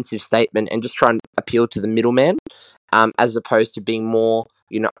inoffensive statement and just try and appeal to the middleman, as opposed to being more,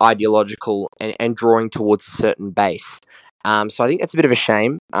 ideological and drawing towards a certain base. So I think that's a bit of a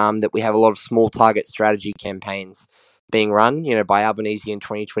shame, that we have a lot of small target strategy campaigns being run, by Albanese in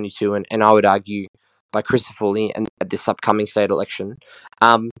 2022, and I would argue by Christopher Lee and at this upcoming state election.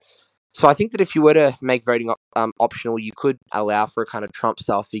 So I think that if you were to make voting optional, you could allow for a kind of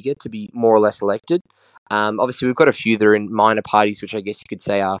Trump-style figure to be more or less elected. Obviously, we've got a few that are in minor parties, which I guess you could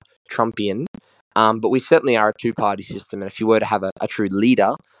say are Trumpian. But we certainly are a two-party system, and if you were to have a true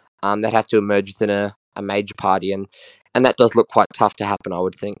leader, that has to emerge within a major party, and that does look quite tough to happen, I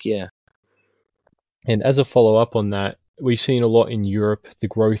would think, yeah. And as a follow-up on that, we've seen a lot in Europe, the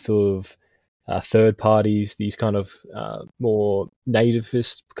growth of third parties, these kind of more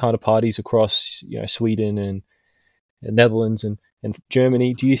nativist kind of parties across, Sweden and the Netherlands and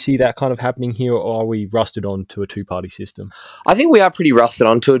Germany. Do you see that kind of happening here, or are we rusted on to a two-party system? I think we are pretty rusted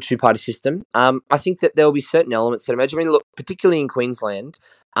onto a two-party system. I think that there will be certain elements that emerge. I mean, look, particularly in Queensland,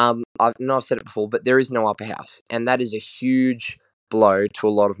 I've said it before, but there is no upper house, and that is a huge blow to a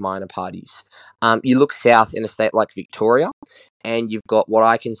lot of minor parties. You look south in a state like Victoria, and you've got what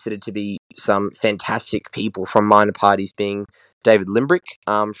I consider to be some fantastic people from minor parties, being David Limbrick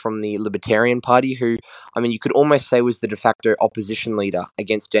from the Libertarian Party, who, I mean, you could almost say was the de facto opposition leader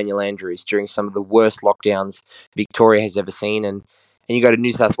against Daniel Andrews during some of the worst lockdowns Victoria has ever seen. And you go to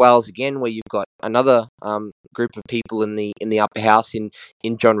New South Wales again, where you've got another group of people in the upper house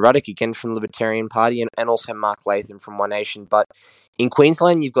in John Ruddock, again from the Libertarian Party, and also Mark Latham from One Nation. But in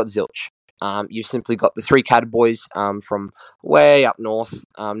Queensland, you've got zilch. You've simply got the three Cowboys from way up north.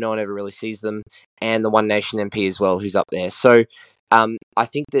 No one ever really sees them. And the One Nation MP as well, who's up there. So I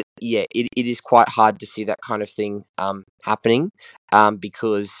think that, yeah, it is quite hard to see that kind of thing happening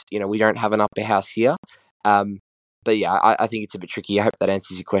because, we don't have an upper house here. But yeah, I think it's a bit tricky. I hope that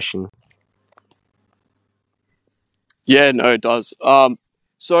answers your question. Yeah, no, it does.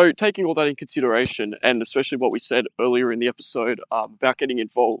 So taking all that in consideration, and especially what we said earlier in the episode about getting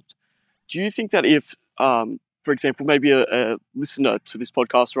involved, do you think that if, for example, maybe a listener to this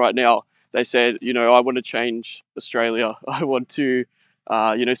podcast right now, they said, I want to change Australia, I want to,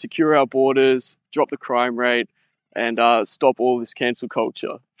 secure our borders, drop the crime rate, and stop all this cancel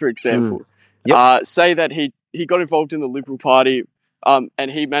culture, for example. Yep. Say that he got involved in the Liberal Party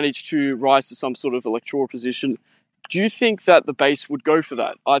and he managed to rise to some sort of electoral position. Do you think that the base would go for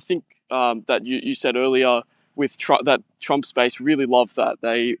that? I think that you said earlier with that Trump's base really loved that.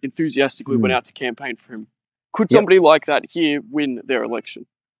 They enthusiastically went out to campaign for him. Could somebody like that here win their election?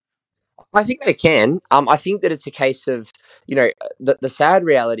 I think they can. I think that it's a case of, the sad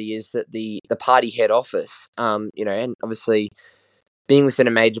reality is that the party head office, and obviously being within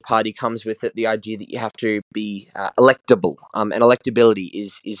a major party comes with it the idea that you have to be electable, and electability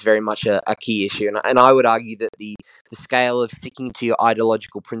is very much a key issue. And I would argue that the scale of sticking to your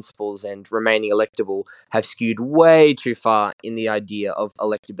ideological principles and remaining electable have skewed way too far in the idea of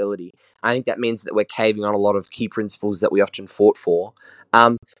electability. I think that means that we're caving on a lot of key principles that we often fought for.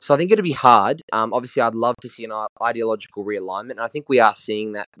 So I think it'd be hard. Obviously, I'd love to see an ideological realignment, and I think we are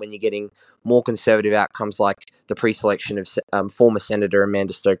seeing that when you're getting more conservative outcomes like the pre-selection of former Senator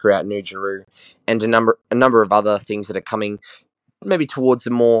Amanda Stoker out in New and a number of other things that are coming maybe towards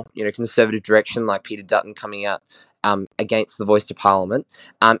a more conservative direction, like Peter Dutton coming out against the voice to Parliament.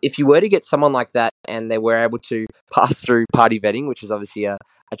 If you were to get someone like that and they were able to pass through party vetting, which is obviously a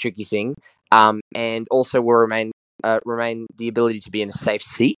tricky thing, and also will remain the ability to be in a safe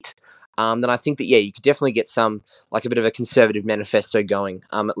seat, then I think that, yeah, you could definitely get some, like a bit of a conservative manifesto going,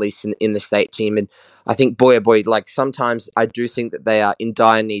 at least in the state team. And I think, boy, oh boy, like sometimes I do think that they are in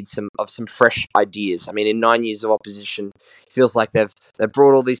dire need of some fresh ideas. I mean, in 9 years of opposition, it feels like they've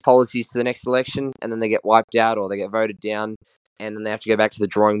brought all these policies to the next election and then they get wiped out or they get voted down and then they have to go back to the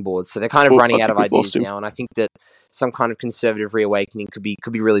drawing board. So they're kind of running out of ideas now. And I think that some kind of conservative reawakening could be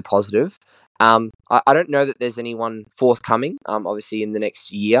really positive. I don't know that there's anyone forthcoming, obviously in the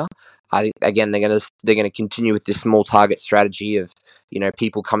next year. I think again they're going to continue with this small target strategy of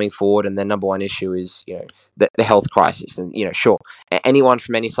people coming forward, and their number one issue is the health crisis. And sure, anyone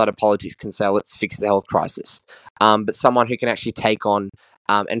from any side of politics can say let's fix the health crisis, but someone who can actually take on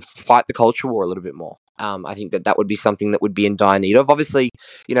and fight the culture war a little bit more. I think that would be something that would be in dire need of. Obviously,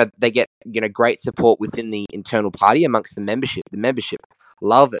 they get great support within the internal party amongst the membership. The membership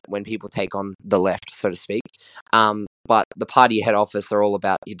love it when people take on the left, so to speak. But the party head office are all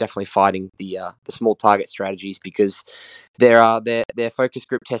about you're definitely fighting the small target strategies, because their focus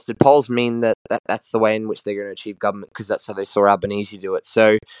group tested polls mean that's the way in which they're going to achieve government, because that's how they saw Albanese do it.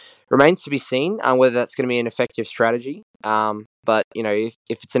 So remains to be seen whether that's going to be an effective strategy. But if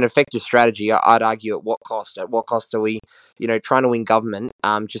it's an effective strategy, I'd argue at what cost? At what cost are we trying to win government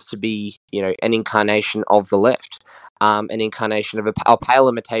just to be an incarnation of the left, an incarnation of a pale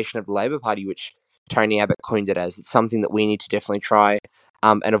imitation of the Labor Party, which Tony Abbott coined it as. It's something that we need to definitely try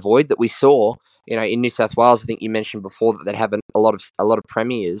and avoid. That we saw in New South Wales. I think you mentioned before that they'd have a lot of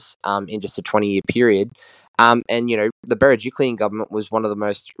premiers in just a 20-year period. And the Berejiklian government was one of the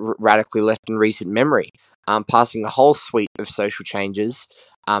most radically left in recent memory, passing a whole suite of social changes,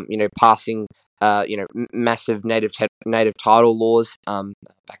 passing massive native title laws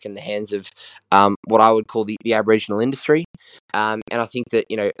back in the hands of what I would call the Aboriginal industry, and I think that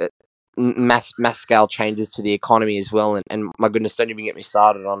mass scale changes to the economy as well, and my goodness, don't even get me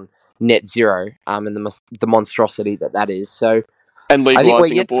started on net zero and the monstrosity that is. So And I think we're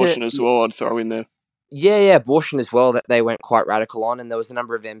legalising yet to abortion as well, I'd throw in there. yeah, abortion as well, that they went quite radical on, and there was a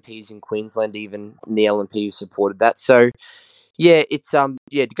number of MPs in Queensland, even in the LNP, who supported that. So yeah, it's to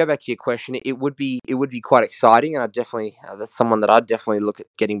go back to your question, it would be quite exciting, and I definitely that's someone that I'd definitely look at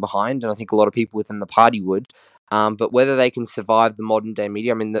getting behind, and I think a lot of people within the party would. But whether they can survive the modern day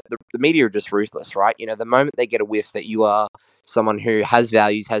media, I mean, the media are just ruthless, right? The moment they get a whiff that you are someone who has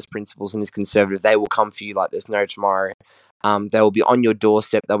values, has principles, and is conservative, they will come for you like there's no tomorrow. They will be on your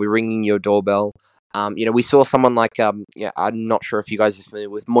doorstep. They'll be ringing your doorbell. We saw someone like I'm not sure if you guys are familiar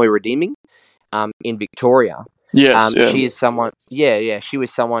with Moira Deeming, in Victoria. Yes, yeah. She is someone, she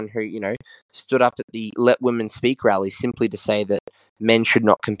was someone who, stood up at the Let Women Speak rally simply to say that men should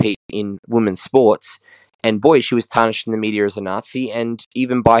not compete in women's sports. And boy, she was tarnished in the media as a Nazi, and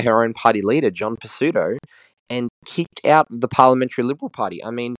even by her own party leader, John Pasuto, and kicked out of the Parliamentary Liberal Party. I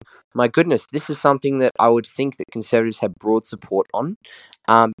mean, my goodness, this is something that I would think that Conservatives have broad support on,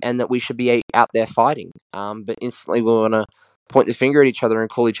 and that we should be out there fighting. But instantly we want to point the finger at each other and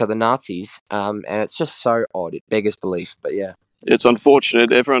call each other Nazis, and it's just so odd. It beggars belief, but yeah. It's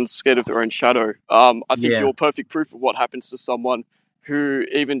unfortunate. Everyone's scared of their own shadow. I think Yeah. you're perfect proof of what happens to someone who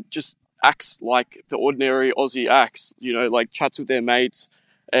even just acts like the ordinary Aussie acts, like chats with their mates.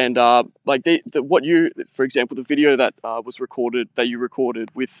 And for example, the video that you recorded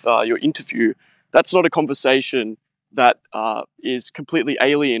with your interview, that's not a conversation that is completely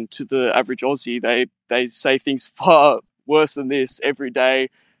alien to the average Aussie. They say things far worse than this every day.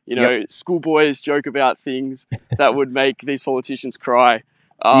 Yep. Schoolboys joke about things that would make these politicians cry.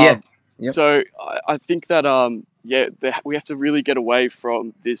 Yep. So I think that we have to really get away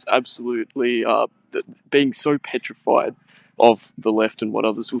from this absolutely being so petrified of the left and what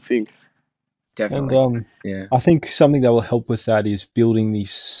others will think. Definitely. And Yeah. I think something that will help with that is building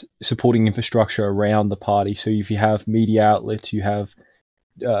this supporting infrastructure around the party. So if you have media outlets, you have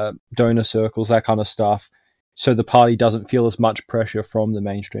donor circles, that kind of stuff, so the party doesn't feel as much pressure from the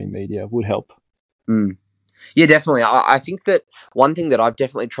mainstream media, would help. Yeah, definitely. I think that one thing that I've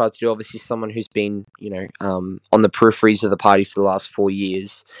definitely tried to do, obviously someone who's been, on the peripheries of the party for the last 4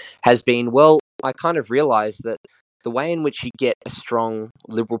 years, has been, I kind of realised that the way in which you get a strong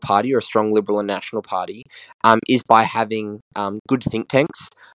Liberal Party or a strong Liberal and National Party is by having good think tanks.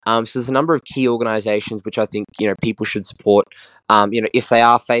 So there's a number of key organisations which I think, people should support. If they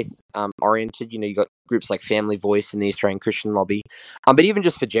are faith oriented, you've got groups like Family Voice and the Australian Christian Lobby. But even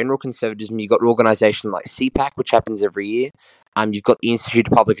just for general conservatism, you've got an organisation like CPAC, which happens every year. You've got the Institute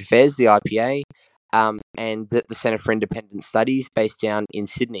of Public Affairs, the IPA, and the Centre for Independent Studies, based down in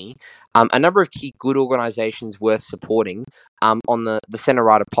Sydney. A number of key good organisations worth supporting on the centre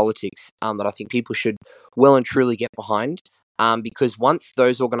right of politics that I think people should well and truly get behind. Because once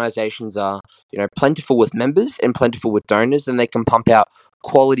those organisations are, plentiful with members and plentiful with donors, then they can pump out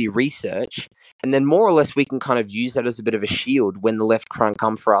quality research, and then more or less we can kind of use that as a bit of a shield when the left try and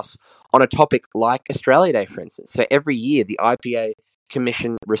come for us on a topic like Australia Day, for instance. So every year the IPA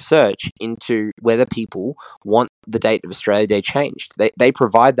commission research into whether people want the date of Australia Day changed. They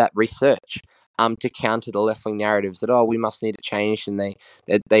provide that research to counter the left-wing narratives that, we must need it changed, and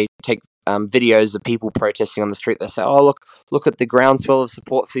they take videos of people protesting on the street. They say, look at the groundswell of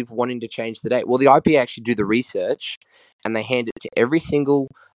support for people wanting to change the date. Well, the IPA actually do the research, and they hand it to every single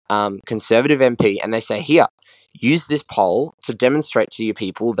Conservative MP, and they say, here, use this poll to demonstrate to your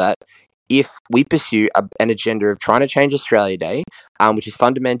people that if we pursue an agenda of trying to change Australia Day, which is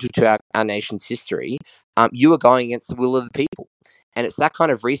fundamental to our nation's history, you are going against the will of the people. And it's that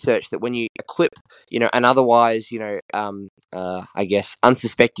kind of research that when you equip, an otherwise, I guess,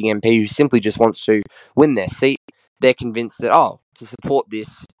 unsuspecting MP who simply just wants to win their seat, they're convinced that, to support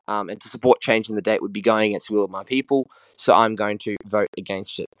this and to support changing the date would be going against the will of my people, so I'm going to vote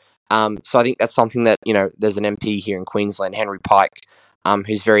against it. So I think that's something that, there's an MP here in Queensland, Henry Pike,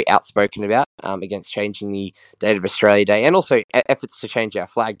 who's very outspoken about against changing the date of Australia Day, and also efforts to change our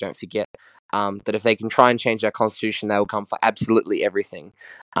flag. Don't forget that if they can try and change our constitution, they will come for absolutely everything.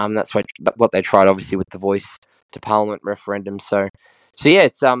 That's what they tried, obviously, with the Voice to Parliament referendum. So yeah,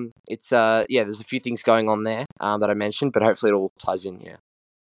 there's a few things going on there that I mentioned, but hopefully it all ties in. Yeah.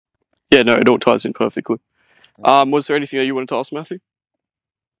 Yeah, no, it all ties in perfectly. Was there anything that you wanted to ask, Matthew?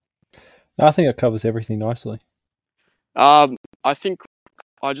 I think that covers everything nicely. I think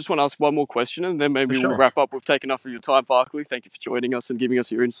I just want to ask one more question, and then maybe we'll wrap up. We've taken enough of your time, Barclay. Thank you for joining us and giving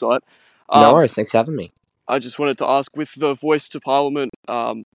us your insight. No worries. Thanks for having me. I just wanted to ask, with the Voice to Parliament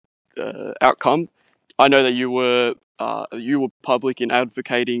outcome, I know that you were public in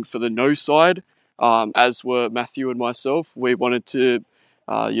advocating for the no side, as were Matthew and myself. We wanted to,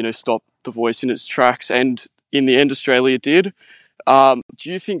 stop the Voice in its tracks, and in the end, Australia did. Do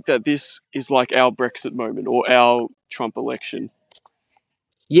you think that this is like our Brexit moment or our Trump election?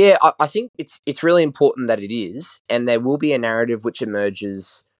 Yeah, I think it's really important that it is, and there will be a narrative which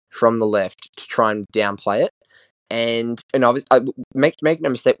emerges from the left to try and downplay it. And obviously, make no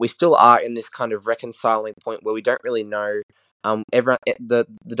mistake, we still are in this kind of reconciling point where we don't really know. Everyone, the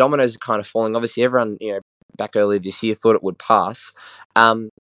dominoes are kind of falling. Obviously, everyone, back earlier this year thought it would pass.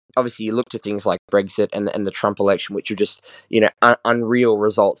 Obviously, you look to things like Brexit and the Trump election, which are just unreal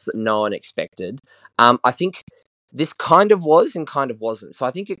results that no one expected. I think this kind of was and kind of wasn't. So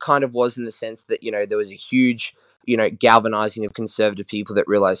I think it kind of was in the sense that there was a huge galvanizing of conservative people that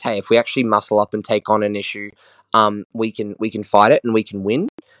realized, hey, if we actually muscle up and take on an issue, we can fight it and we can win.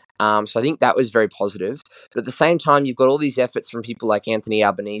 So I think that was very positive. But at the same time, you've got all these efforts from people like Anthony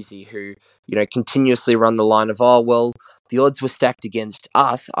Albanese who, continuously run the line of, the odds were stacked against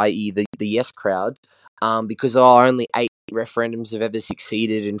us, i.e. the yes crowd, because only 8 referendums have ever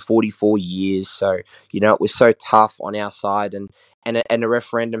succeeded in 44 years. So, it was so tough on our side, and a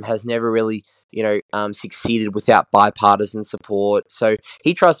referendum has never really, succeeded without bipartisan support. So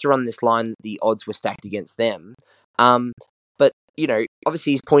he tries to run this line that the odds were stacked against them. But,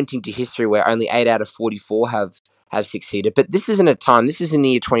 obviously he's pointing to history where only 8 out of 44 have succeeded. But this isn't a time, this is in the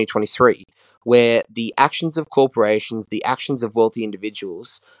year 2023, where the actions of corporations, the actions of wealthy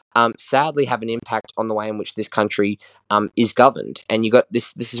individuals, sadly have an impact on the way in which this country is governed. And you got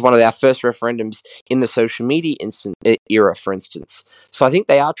this is one of our first referendums in the social media era, for instance. So I think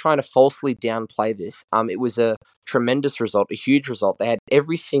they are trying to falsely downplay this. It was a tremendous result, a huge result. They had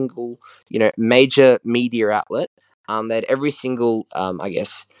every single, major media outlet. They had every single,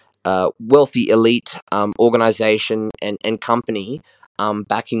 wealthy elite organization and company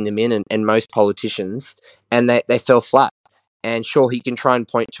backing them in, and most politicians, and they fell flat. And sure, he can try and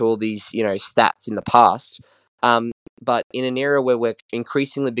point to all these, stats in the past, but in an era where we're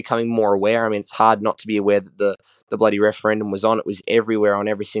increasingly becoming more aware, I mean, it's hard not to be aware that the bloody referendum was on. It was everywhere on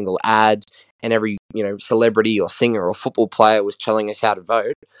every single ad, and every, celebrity or singer or football player was telling us how to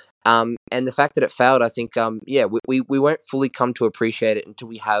vote. And the fact that it failed, I think, we won't fully come to appreciate it until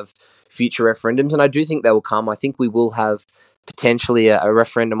we have future referendums, and I do think they will come. I think we will have potentially a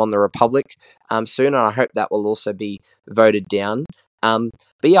referendum on the Republic soon, and I hope that will also be voted down. But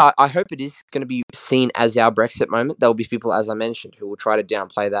yeah, I hope it is going to be seen as our Brexit moment. There will be people, as I mentioned, who will try to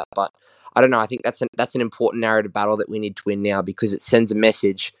downplay that, but I don't know. I think that's an important narrative battle that we need to win now, because it sends a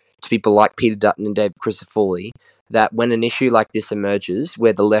message to people like Peter Dutton and David Crisafulli that when an issue like this emerges,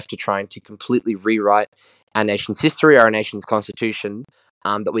 where the left are trying to completely rewrite our nation's history, our nation's constitution,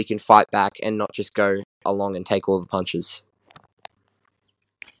 that we can fight back and not just go along and take all the punches.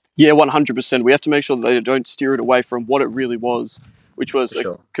 Yeah, 100%. We have to make sure that they don't steer it away from what it really was, which was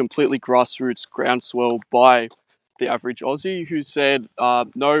a completely grassroots groundswell by the average Aussie who said,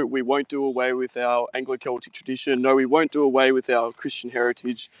 no, we won't do away with our Anglo-Celtic tradition. No, we won't do away with our Christian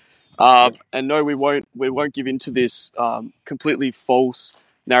heritage. And no, we won't give in to this completely false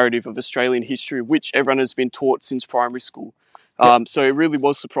narrative of Australian history, which everyone has been taught since primary school. So it really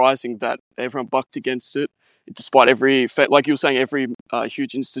was surprising that everyone bucked against it, despite every, like you were saying, every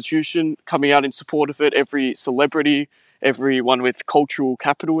huge institution coming out in support of it, every celebrity, everyone with cultural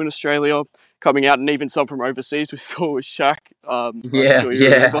capital in Australia coming out, and even some from overseas. We saw with Shaq.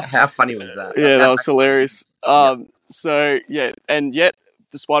 Yeah. How funny was that? Yeah, that was hilarious. So, yeah, and yet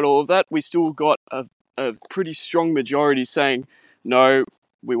despite all of that, we still got a pretty strong majority saying, no,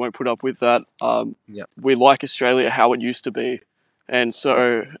 we won't put up with that. We like Australia how it used to be. And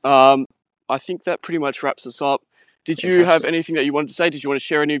so I think that pretty much wraps us up. Did you have anything that you wanted to say? Did you want to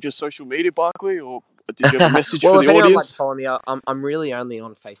share any of your social media, Barclay, or did you have a message for the audience? Well, if anyone would like to follow me, I'm really only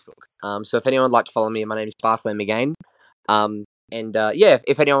on Facebook. So if anyone would like to follow me, my name is Barclay Mcgain.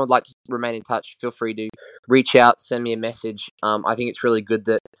 If anyone would like to remain in touch, feel free to reach out, send me a message. I think it's really good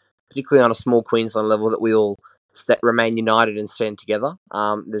that, particularly on a small Queensland level, that we all remain united and stand together.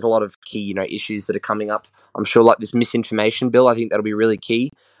 There's a lot of key, issues that are coming up. I'm sure, like this misinformation bill. I think that'll be really key.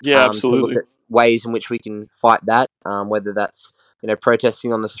 Yeah, absolutely. To look at ways in which we can fight that, whether that's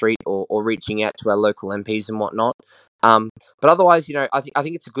protesting on the street or reaching out to our local MPs and whatnot. But otherwise, I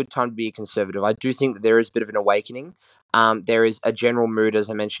think it's a good time to be a Conservative. I do think that there is a bit of an awakening. There is a general mood, as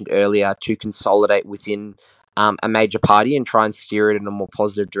I mentioned earlier, to consolidate within a major party and try and steer it in a more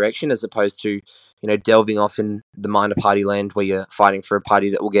positive direction, as opposed to delving off in the minor party land where you're fighting for a party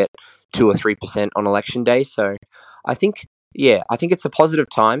that will get 2 or 3% on election day. So I think it's a positive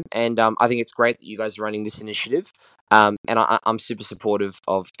time, and I think it's great that you guys are running this initiative. And I'm super supportive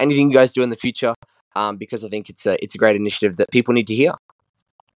of anything you guys do in the future, because I think it's a great initiative that people need to hear.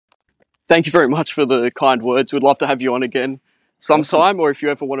 Thank you very much for the kind words. We'd love to have you on again sometime, or if you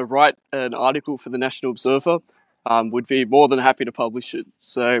ever want to write an article for the National Observer, we'd be more than happy to publish it.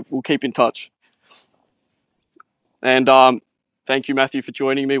 So we'll keep in touch. And thank you, Matthew, for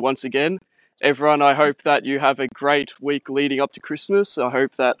joining me once again. Everyone, I hope that you have a great week leading up to Christmas. I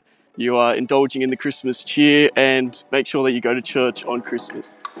hope that you are indulging in the Christmas cheer, and make sure that you go to church on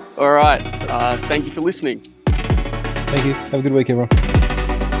Christmas. All right. Thank you for listening. Thank you. Have a good week, everyone.